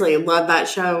show. Seriously, love that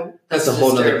show. That's a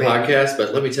whole nother podcast,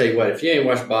 but let me tell you what, if you ain't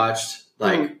watched Botched,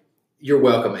 you're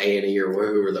welcome, A&E or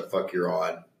whoever the fuck you're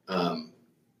on.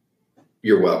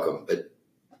 You're welcome. But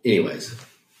anyways,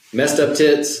 messed up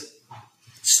tits,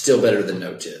 still better than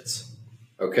no tits.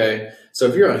 Okay? So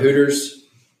if you're on Hooters,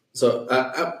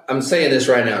 I'm saying this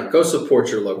right now, go support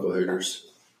your local Hooters.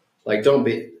 Like, don't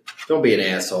be an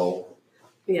asshole.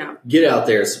 Yeah. Get out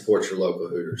there and support your local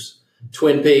Hooters.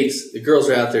 Twin Peaks, the girls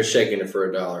are out there shaking it for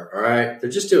 $1. All right, they're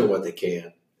just doing what they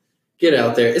can. Get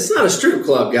out there. It's not a strip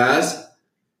club, guys.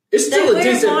 It's still a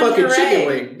decent fucking chicken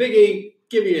wing. Big E,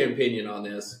 give me an opinion on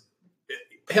this.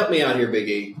 Help me out here, Big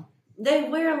E. They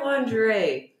wear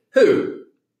lingerie. Who?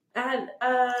 At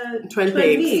Twin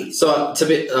Peaks. So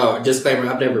disclaimer: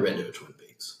 I've never been to a Twin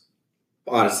Peaks.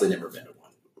 Honestly, never been to one.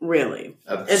 Really?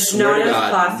 It's not as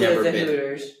classy as the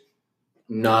Hooters.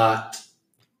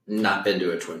 Not been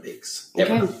to a Twin Peaks.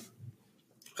 Okay.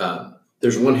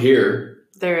 There's one here.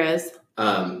 There is.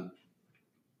 Probably,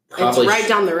 it's right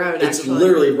down the road. It's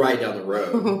literally right down the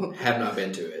road. Have not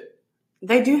been to it.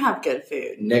 They do have good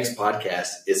food. Next podcast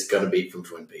is going to be from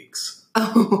Twin Peaks.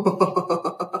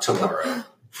 Tomorrow.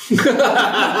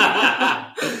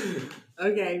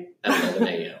 Okay. At 11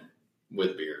 a.m.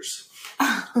 with beers.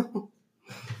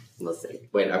 We'll see.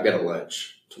 Wait, I've got a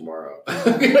lunch tomorrow.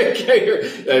 I'm going to cater.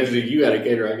 Actually, you got a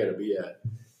cater. I got to be at.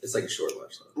 It's like a short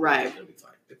lunch, though. Right. It'll be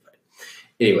fine.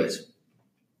 Anyways,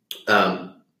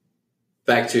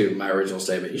 back to my original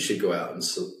statement. You should go out and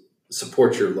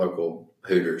support your local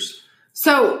Hooters.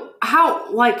 So,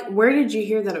 where did you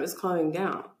hear that it was closing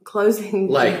down? Why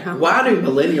do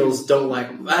millennials don't like?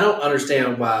 I don't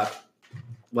understand why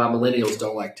millennials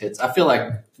don't like tits. I feel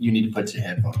like you need to put your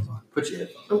headphones on. Put your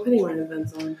headphones on. I'm putting my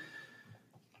headphones on.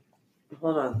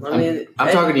 Hold on.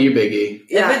 I'm talking to you, Biggie.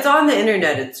 If it's on the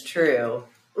internet, it's true.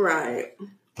 Right.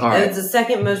 All right. It's the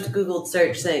second most Googled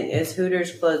search thing is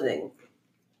Hooters closing.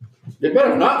 They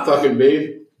better not fucking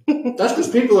be. That's because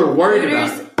people are worried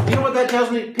about it. You know what that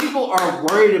tells me? People are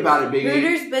worried about it, Biggie.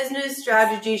 Hooters' business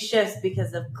strategy shifts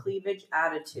because of cleavage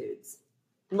attitudes.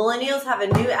 Millennials have a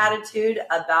new attitude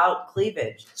about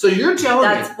cleavage. So you're telling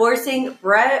me that's forcing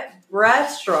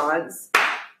restaurants,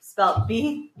 spelled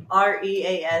BREAST, AURANT,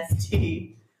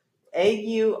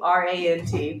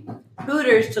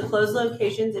 Hooters to close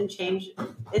locations and change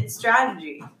its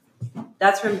strategy.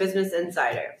 That's from Business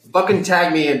Insider. Fucking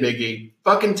tag me in, Biggie.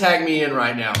 Fucking tag me in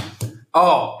right now.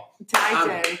 Oh.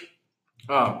 Tag.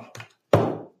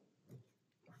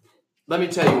 Let me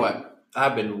tell you what.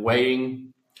 I've been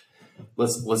waiting.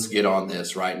 Let's get on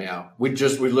this right now. We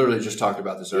literally just talked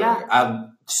about this earlier. Yeah. I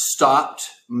stopped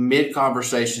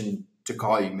mid-conversation to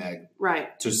call you, Meg.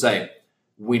 Right. To say,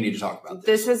 we need to talk about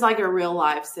this. This is like a real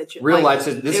life situation. Real life.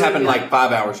 This happened like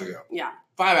 5 hours ago. Yeah.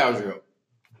 5 hours ago.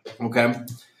 Okay.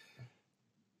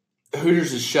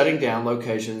 Hooters is shutting down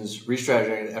locations,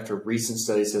 re-strategizing after a recent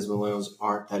study says millennials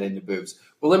aren't that into boobs.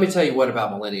 Well, let me tell you what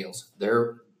about millennials.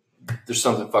 There's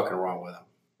something fucking wrong with them.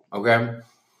 Okay?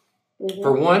 Mm-hmm.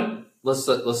 For one, let's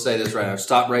say this right now.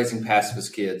 Stop raising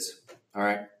pacifist kids. All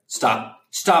right? Stop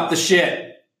the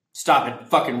shit. Stop it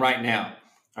fucking right now.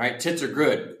 All right? Tits are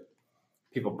good.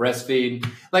 People breastfeed.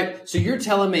 So you're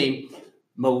telling me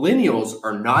millennials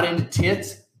are not into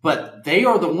tits, but they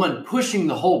are the one pushing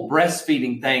the whole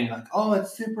breastfeeding thing. Like, oh,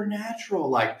 it's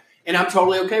supernatural. And I'm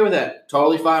totally okay with that.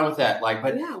 Totally fine with that.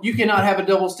 But you cannot have a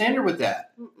double standard with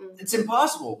that. Mm-mm. It's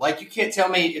impossible. You can't tell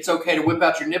me it's okay to whip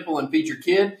out your nipple and feed your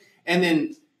kid, and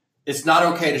then it's not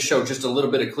okay to show just a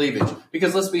little bit of cleavage.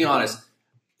 Because let's be honest,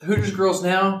 Hooters girls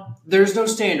now, there's no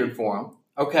standard for them.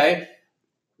 Okay?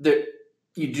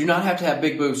 You do not have to have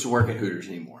big boobs to work at Hooters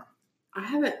anymore. I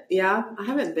haven't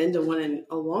been to one in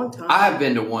a long time. I have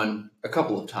been to one a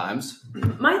couple of times.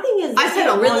 My thing is, I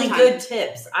said really good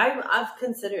tips. I've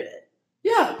considered it.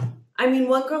 Yeah. I mean,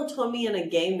 one girl told me in a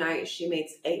game night she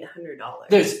makes $800.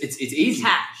 It's easy.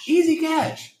 Cash. Easy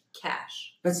cash.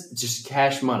 Cash. That's just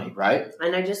cash money, right?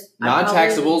 And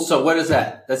non-taxable. So what is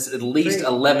that? That's at least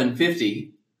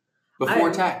 $11.50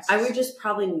 before tax. I would just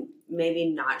probably maybe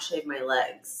not shave my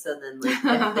legs. So then,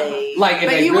 if they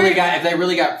if they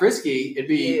really got frisky, it'd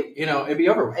be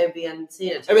over with. It'd be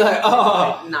unseen. It'd be like,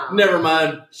 oh, no. Never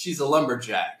mind. She's a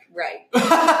lumberjack. Right.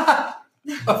 But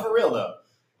for real though,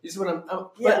 you see what I'm.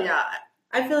 Yeah.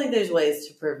 I feel like there's ways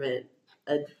to prevent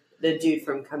the dude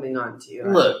from coming on to you.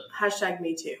 Look.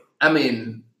 #me too. I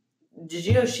mean, did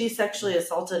you know she sexually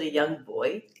assaulted a young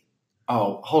boy?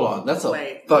 Oh, hold on. That's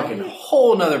a fucking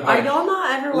whole nother part. Are y'all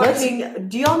not ever watching?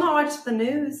 Do y'all not watch the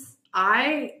news?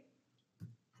 The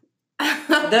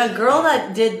girl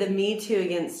that did the Me Too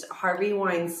against Harvey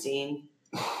Weinstein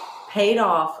paid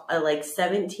off a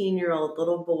 17-year-old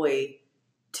little boy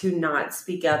to not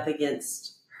speak up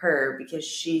against her because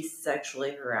she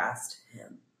sexually harassed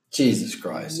him. Jesus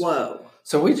Christ. Whoa.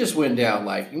 So we just went down,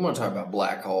 you want to talk about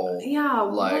black hole. Yeah,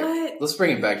 what? Let's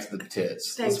bring it back to the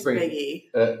tits. Thanks,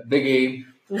 Biggie. Biggie,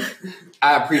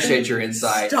 I appreciate your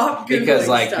insight. Stop because,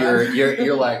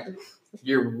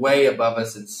 you're way above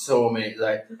us in so many,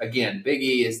 again,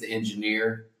 Biggie is the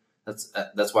engineer. That's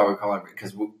why we call him,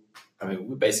 because we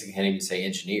basically can't even say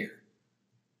engineer.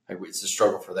 It's a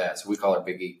struggle for that, so we call her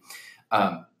Biggie.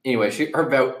 Anyway,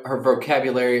 her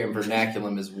vocabulary and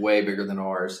vernaculum is way bigger than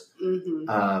ours,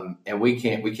 mm-hmm. And we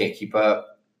can't keep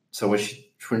up. So when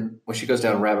she goes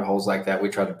down rabbit holes like that, we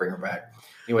try to bring her back.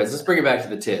 Anyways, let's bring it back to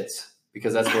the tits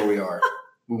because that's where we are.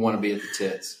 We want to be at the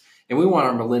tits, and we want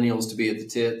our millennials to be at the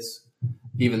tits.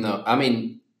 Even though,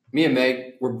 me and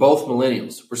Meg, we're both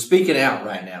millennials. We're speaking out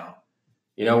right now.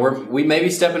 We may be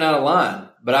stepping out of line,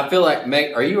 But I feel like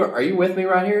Meg, are you with me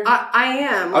right here? I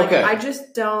am. Like, okay. I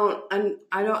just don't.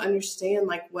 I don't understand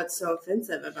like what's so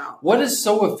offensive about. What is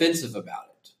so offensive about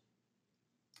it?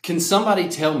 Can somebody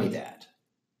tell me that?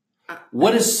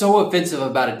 What is so offensive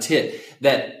about a tit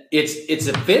that it's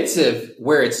offensive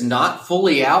where it's not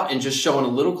fully out and just showing a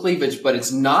little cleavage, but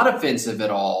it's not offensive at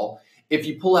all if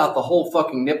you pull out the whole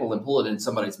fucking nipple and pull it in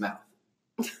somebody's mouth?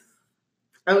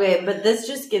 Okay, but this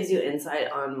just gives you insight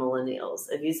on millennials.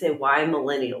 If you say why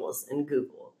millennials in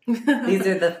Google, these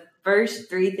are the first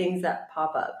 3 things that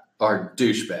pop up. Are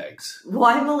douchebags.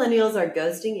 Why millennials are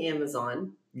ghosting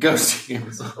Amazon. Ghosting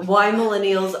Amazon. Why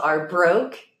millennials are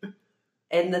broke.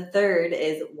 And the third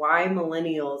is why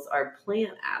millennials are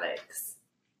plant addicts.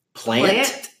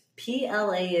 Plant?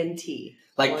 P-L-A-N-T.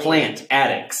 Like plant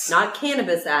addicts. Not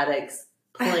cannabis addicts.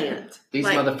 Plant. These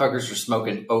motherfuckers are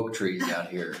smoking oak trees out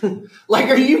here. Like,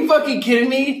 are you fucking kidding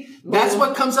me? That's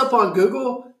what comes up on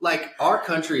Google? Like, our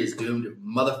country is doomed to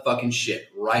motherfucking shit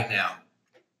right now.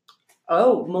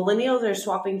 Oh, millennials are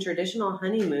swapping traditional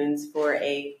honeymoons for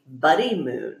a buddy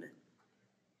moon.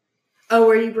 Oh,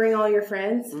 where you bring all your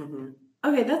friends? Mm-hmm.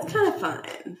 Okay, that's kind of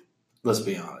fun. Let's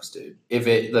be honest, dude. If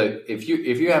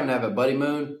you happen to have a buddy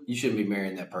moon, you shouldn't be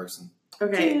marrying that person.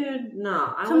 Okay, dude,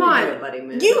 no, I come want to on, do a buddy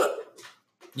moon.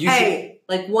 You should,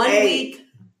 like 1 week.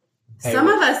 Some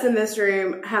of us in this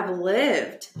room have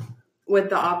lived with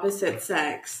the opposite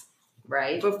sex,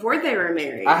 right, before they were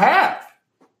married. I have.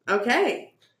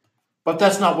 Okay. But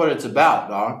that's not what it's about,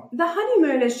 dog. The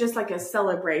honeymoon is just like a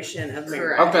celebration of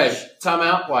marriage. Okay, time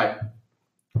out. Like,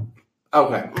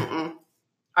 okay. Mm-mm.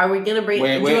 Are we going to bring, do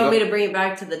you want me to bring it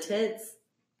back to the tits?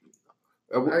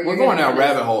 We're going down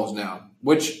rabbit holes now,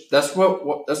 which that's what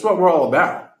we're all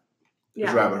about. Yeah.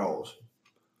 Is rabbit holes.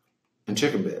 And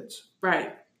chicken bits.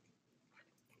 Right.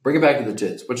 Bring it back to the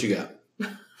tits. What you got?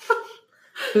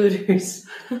 Hooters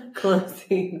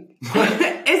clothing.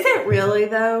 Is it really,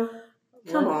 though?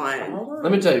 Come on.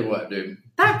 Let me tell you what, dude.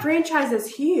 That franchise is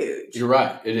huge. You're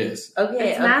right. It is.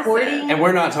 Okay, It's according... And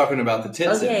we're not talking about the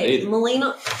tits in it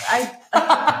either.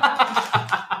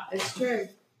 It's true.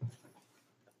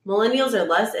 Millennials are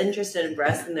less interested in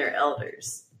breasts than their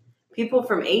elders. People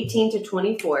from 18 to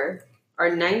 24 are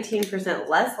 19%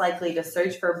 less likely to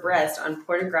search for breast on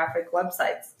pornographic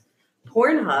websites.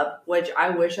 Pornhub, which I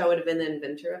wish I would have been the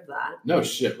inventor of that. No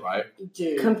shit, right?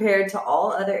 Dude. Compared to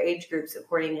all other age groups,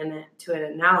 according to an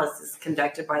analysis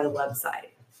conducted by the website.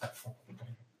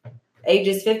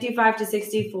 Ages 55 to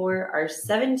 64 are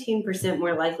 17%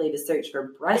 more likely to search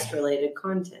for breast-related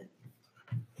content.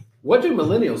 What do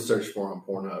millennials search for on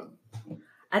Pornhub?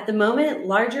 At the moment,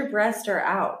 larger breasts are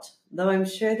out, though I'm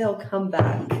sure they'll come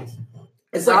back.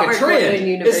 It's like a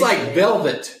trend. It's like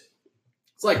velvet.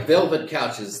 It's like velvet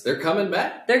couches. They're coming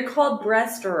back. They're called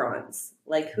breastaurants,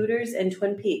 like Hooters and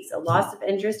Twin Peaks. A loss of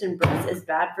interest in breasts is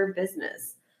bad for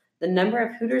business. The number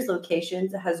of Hooters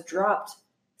locations has dropped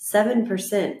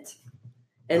 7%,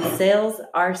 and sales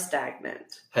are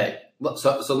stagnant. Hey,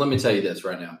 so let me tell you this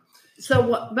right now. So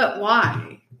what? But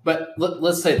why? But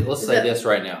let's say this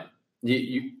right now.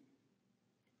 Okay,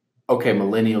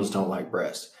 millennials don't like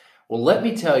breasts. Well, let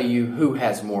me tell you who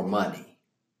has more money.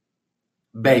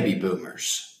 Baby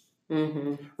boomers.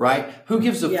 Mm-hmm. Right? Who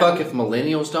gives a fuck if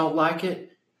millennials don't like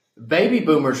it? Baby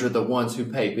boomers are the ones who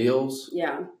pay bills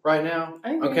right now.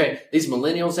 Okay, these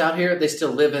millennials out here, they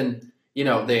still live in,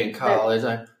 they in college.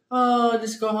 Like, oh,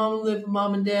 just go home and live with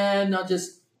mom and dad, and I'll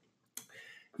just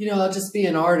be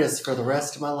an artist for the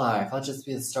rest of my life. I'll just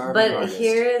be a starving artist. But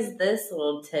here is this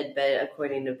little tidbit,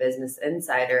 according to Business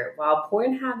Insider. While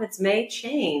porn habits may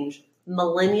change,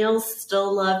 millennials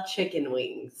still love chicken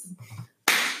wings.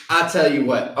 I tell you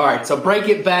what. All right, so break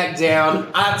it back down.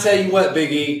 I tell you what,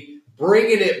 Big E.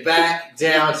 Bringing it back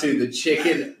down to the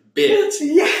chicken bit.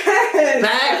 Yes.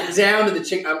 Back down to the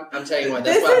chicken. I'm telling you what.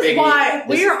 That's this why is Big why E.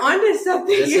 we are onto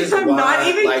something. I'm not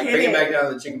even kidding. Bring it back down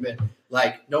to the chicken bit.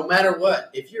 Like, no matter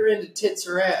what, if you're into tits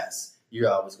or ass, you're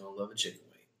always going to love a chicken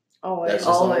wing. Always. That's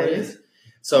just all it is.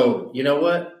 So, you know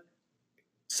what?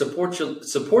 Support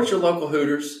your local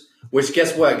Hooters, which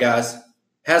guess what, guys?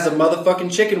 Has a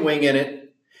motherfucking chicken wing in it.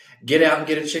 Get out and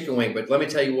get a chicken wing. But let me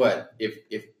tell you what,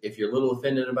 if you're a little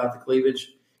offended about the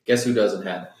cleavage, guess who doesn't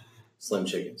have it? Slim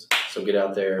Chickens. So get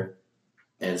out there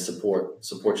and support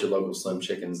your local Slim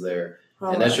Chickens there.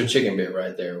 Oh, and that's your chicken bit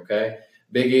right there, okay?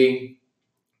 Big E,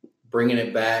 bringing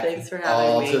it back. Thanks for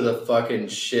having me. To the fucking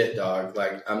shit, dog.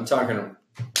 Like, I'm talking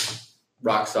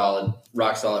rock solid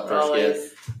first Always.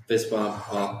 hit. Fist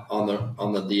bump on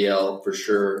the DL for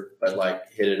sure, but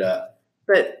like hit it up.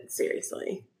 But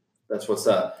seriously. That's what's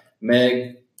up.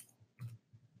 Meg,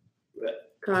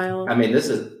 Kyle. I mean, this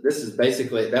is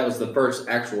basically, that was the first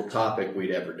actual topic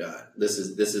we'd ever done. This is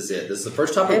it. This is the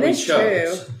first topic we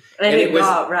chose. True. And it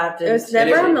got wrapped in. It was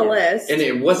never on the list. And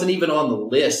it wasn't even on the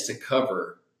list to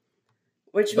cover.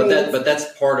 Which means, but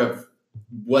that's part of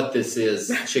what this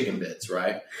is, Chicken Bits,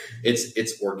 right?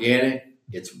 It's organic.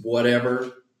 It's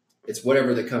whatever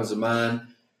that comes to mind.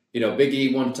 You know, Big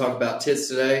E wanted to talk about tits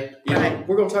today. You know,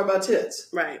 we're going to talk about tits.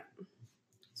 Right.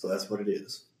 So that's what it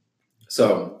is.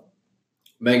 So,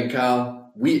 Meg and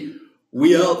Kyle, we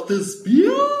out this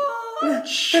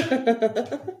bitch.